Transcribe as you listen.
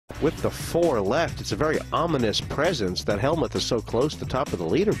with the 4 left, it's a very ominous presence that Helmuth is so close to the top of the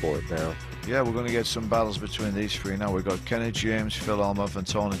leaderboard now. Yeah, we're going to get some battles between these three now. We've got Kenny James, Phil Helmuth, and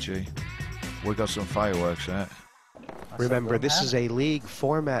Tony G. We've got some fireworks in it. Remember, this is a league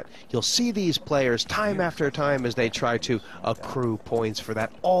format. You'll see these players time after time as they try to accrue points for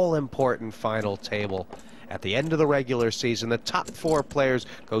that all-important final table. At the end of the regular season, the top 4 players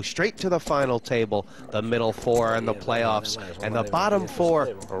go straight to the final table, the middle 4 in the playoffs, and the bottom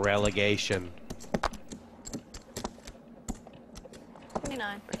 4 relegation.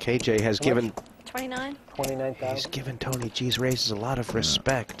 29. KJ has given 29. 29,000. He's given Tony G's races a lot of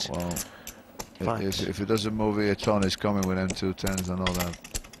respect. Well, if it doesn't move here, Tony's coming with them 2 10s, I know that.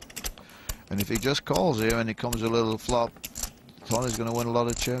 And if he just calls here and he comes a little flop, Tony's going to win a lot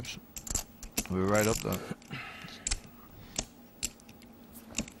of chips. We're right up there.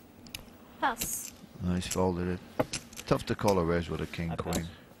 Pass. Nice, folded it. Tough to call a raise with a king queen.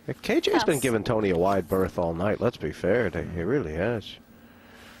 KJ's been giving Tony a wide berth all night. Let's be fair, he really has.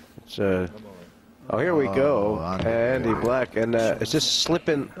 It's oh, here we go, Andy Black, and it's just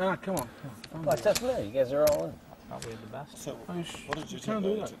slipping. No, come on. Watch, that's me. You guys are all in. Probably the best. So, what did you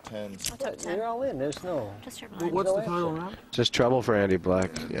do that? 10s. I took 10. You're all in. There's no. Just your blind. What's the final round? Just trouble for Andy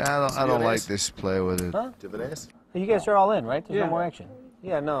Black. Yeah, I don't like this play with it. Huh? Dividends? You guys are all in, right? There's Yeah. no more action.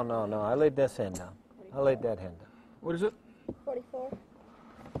 Yeah, no. I laid this hand down. I laid that hand down. What is it? 44.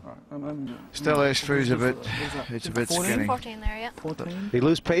 All right, Still ace three's a bit, it's a bit 14? skinny. 14 there, yeah. 14. He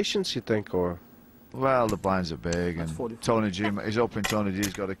lose patience, you think, or? Well, the blinds are big, That's and 44. Tony G, he's hoping Tony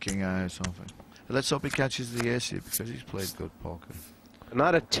G's got a king eye or something. Let's hope he catches the ace here, because he's played good poker.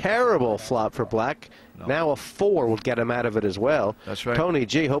 Not a terrible flop for Black. No. Now a 4 will get him out of it as well. That's right. Tony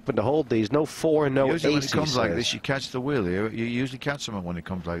G hoping to hold these. No 4, no Usually ace, when it comes he like says. this, you catch the wheel here. You usually catch someone when it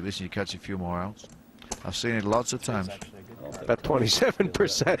comes like this, and you catch a few more outs. I've seen it lots of times. About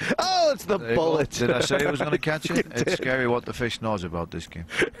 27%. Oh, it's the bullet. Did I say he was going to catch it? It's scary what the fish knows about this game.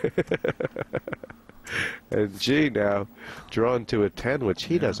 And G now drawn to a 10, which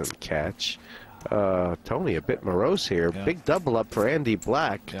he doesn't catch. Tony a bit morose here. Yeah. Big double up for Andy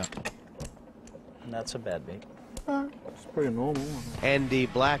Black. Yeah. And that's a bad beat. It's pretty normal. Andy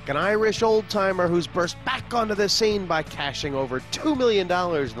Black, an Irish old-timer who's burst back onto the scene by cashing over $2 million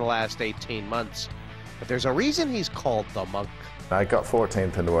in the last 18 months. But there's a reason he's called the Monk. I got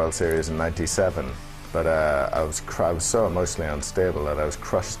 14th in the World Series in '97, but I was so emotionally unstable that I was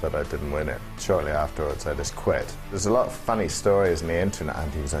crushed that I didn't win it. Shortly afterwards, I just quit. There's a lot of funny stories on the internet,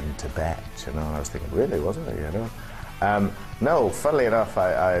 and he was in Tibet, you know, and I was thinking, really, wasn't he, you know? No, funnily enough,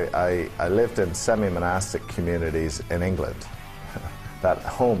 I lived in semi-monastic communities in England.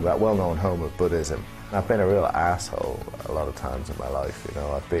 that well-known home of Buddhism. I've been a real asshole a lot of times in my life, you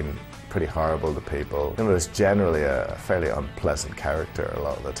know. I've been pretty horrible to people. I was generally a fairly unpleasant character a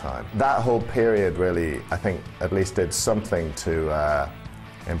lot of the time. That whole period really, I think, at least did something to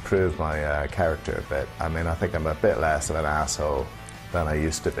improve my character a bit. I mean, I think I'm a bit less of an asshole than I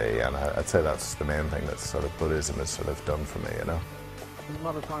used to be, and I'd say that's the main thing that sort of Buddhism has sort of done for me, you know. There's a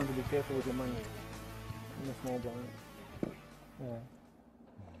lot of time to be careful with your money in the small blind. Yeah.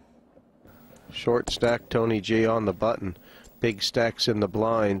 Short stack Tony G on the button. Big stacks in the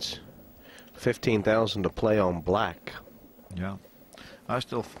blinds. 15,000 to play on Black. Yeah. I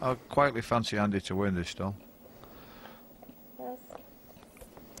quietly fancy Andy to win this still.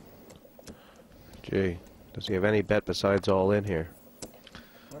 Gee, does he have any bet besides all in here?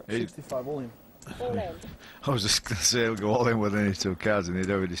 65 all in. I was just going to say he'll go all in with any 2 cards, and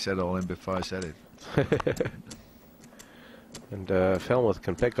he'd already said all in before I said it. And Helmuth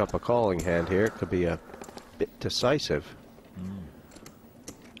can pick up a calling hand here. It could be a bit decisive.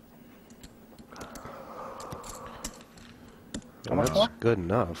 Well, that's good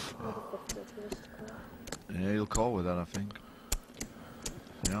enough. Yeah, he'll call with that, I think.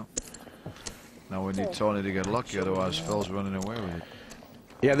 Yeah. Now we need Tony to get lucky, otherwise Phil's running away with it.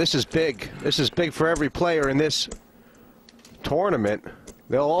 Yeah, this is big. This is big for every player in this tournament.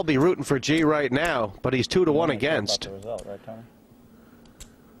 They'll all be rooting for G right now, but he's 2-1 against.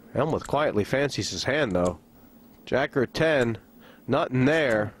 Helmuth quietly fancies his hand, though. Jack or 10, nothing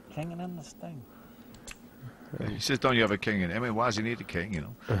there. King in this thing. He says, don't you have a king in it? I mean, why does he need a king, you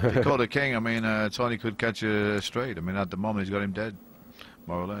know? If he called a king, I mean, Tony could catch a straight. I mean, at the moment, he's got him dead,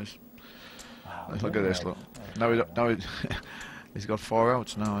 more or less. Wow, look at this, look. Now he's got 4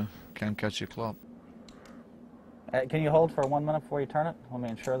 outs now. Can't catch a club. Can you hold for 1 minute before you turn it? Let me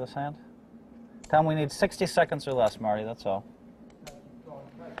insure this hand. Tell him we need 60 seconds or less, Marty, that's all.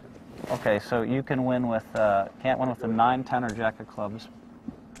 Okay, so you can win with, can't win with a 9, 10, or jack of clubs.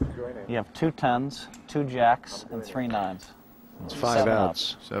 You have 2 10s, 2 jacks, and 3 9s. It's 5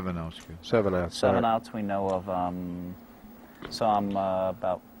 outs. 7 outs. Good. 7 outs. 7 outs we know of. So I'm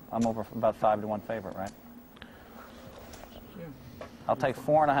over about 5-1 favorite, right? I'll take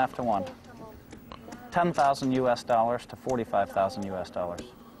 4.5 to 1. $10,000 US dollars to $45,000 US dollars.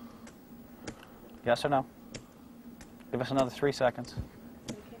 Yes or no? Give us another 3 seconds.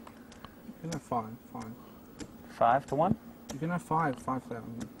 You can have 5. 5 to 1? You can have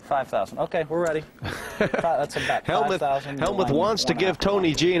 5,000. 5,000. Okay, we're ready. That's a bet. Helmuth wants to give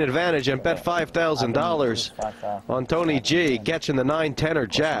Tony G an advantage and bet $5,000 on Tony G catching the 9, 10, or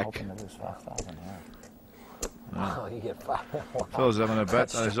jack. Oh, you get 5. Phil's having a bet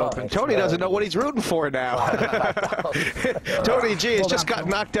that is open. Tony doesn't know what he's rooting for now. Tony G has just got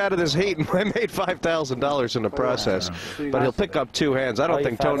knocked out of this heat and made $5,000 in the process. But he'll pick up 2 hands. I don't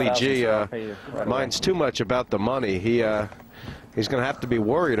think Tony G minds too much about the money. He's going to have to be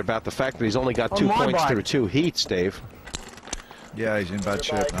worried about the fact that he's only got 2 points through 2 heats, Dave. Yeah, he's in bad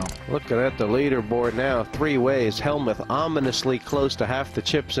shape now. Looking at the leaderboard now, 3 ways. Helmuth ominously close to half the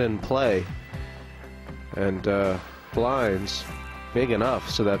chips in play. And blinds big enough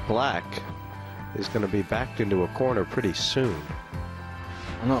so that black is going to be backed into a corner pretty soon.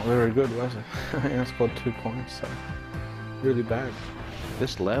 Not very good, was it? I scored 2 points, so really bad.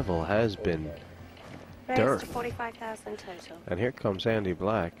 This level has been dirt. 45,000 total. And here comes Andy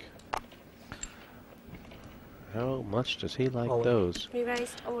Black. How much does he like those?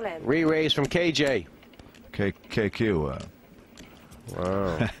 Re-raised all in. Re-raise from KJ. KQ.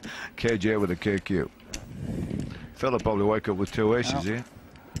 Wow. KJ with a KQ. Phil will probably wake up with 2 aces here.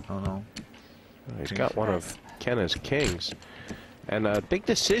 Oh no. He's got one of Kenna's kings. And a big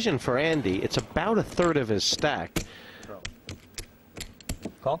decision for Andy. It's about 1/3 of his stack.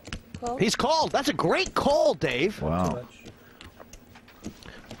 Call? He's called. That's a great call, Dave. Wow.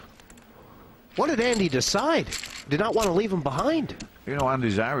 What did Andy decide? Did not want to leave him behind. You know,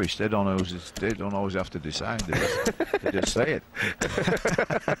 Andy's Irish. They don't always have to decide. They just say it.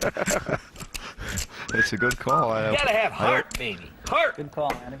 It's a good call. You gotta have heart, baby. Heart. Good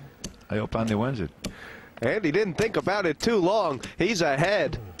call, Andy. I hope Andy wins it. Andy didn't think about it too long. He's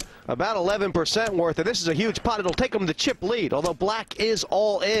ahead. About 11% worth, and this is a huge pot. It'll take him the chip lead, although black is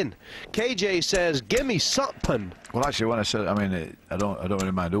all in. KJ says, give me something. Well, actually, when I said, I mean, I don't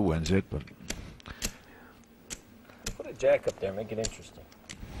really mind who wins it, but Put a jack up there, make it interesting.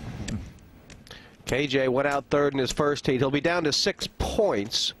 KJ went out 3rd in his first heat. He'll be down to 6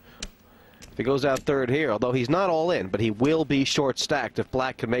 points if he goes out 3rd here, although he's not all in, but he will be short stacked if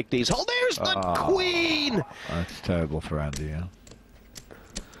black can make these. Oh, there's the queen! That's terrible for Andy, yeah.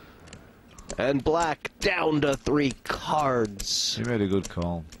 And black down to 3 cards. He made a good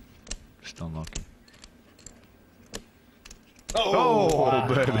call. Just unlucky. Oh,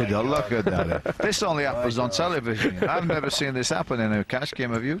 baby, look at that. This only happens on television. I've never seen this happen in a cash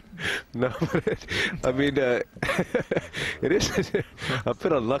game, have you? No, I mean, it is a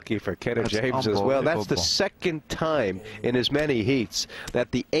bit unlucky for Kenna James as well. That's the 2nd time in as many heats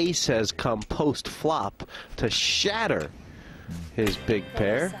that the ace has come post-flop to shatter his big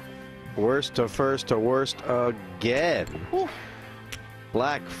pair. Worst to first to worst again.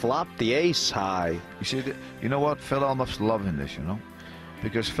 Black flopped the ace high. You see, you know what? Phil Helmuth's loving this, you know,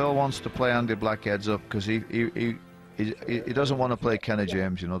 because Phil wants to play Andy Black heads up because he doesn't want to play Kenna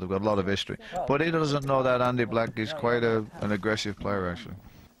James. You know, they've got a lot of history, but he doesn't know that Andy Black is quite an aggressive player, actually.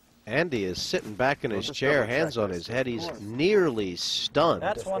 Andy is sitting back in his chair, hands on his head. He's nearly stunned.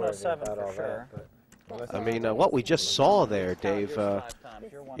 That's 107 for sure. I mean, what we just saw there, Dave,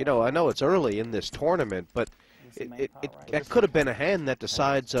 you know, I know it's early in this tournament, but it could have been a hand that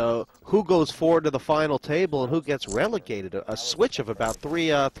decides who goes forward to the final table and who gets relegated. A switch of about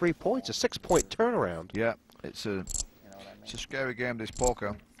 3 points, a 6-point turnaround. Yeah, it's a scary game, this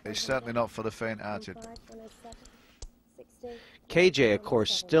poker. It's certainly not for the faint-hearted. KJ, of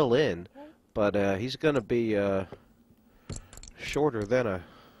course, still in, but he's going to be shorter than a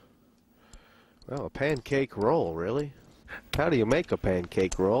pancake roll, really. How do you make a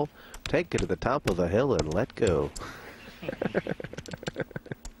pancake roll? Take it to the top of the hill and let go.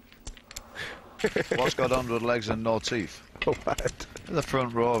 What's got 100 legs and no teeth? What? In the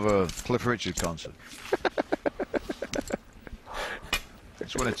front row of a Cliff Richard concert.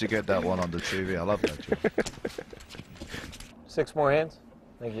 Just wanted to get that one on the TV. I love that joke. 6 more hands.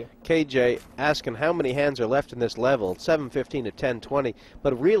 Thank you. KJ asking how many hands are left in this level. 7-15 to 10-20.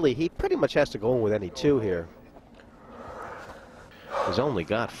 But really, he pretty much has to go in with any 2 here. He's only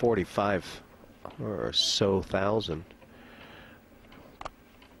got 45 or so thousand.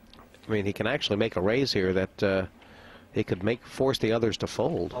 I mean, he can actually make a raise here that he could force the others to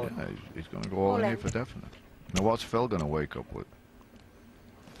fold. Yeah, he's going to go all in here for definite. Now, what's Phil going to wake up with?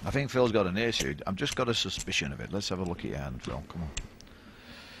 I think Phil's got an ace here. I've just got a suspicion of it. Let's have a look at your hand, Phil. Come on.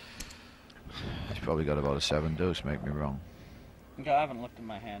 He's probably got about a 7 deuce, make me wrong. Okay, I haven't looked at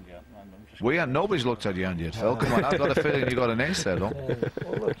my hand yet. Nobody's looked at your hand yet, Phil. Come on, I've got a feeling you got an ace there, though.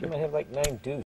 Well, look, you might have like 9 deuce.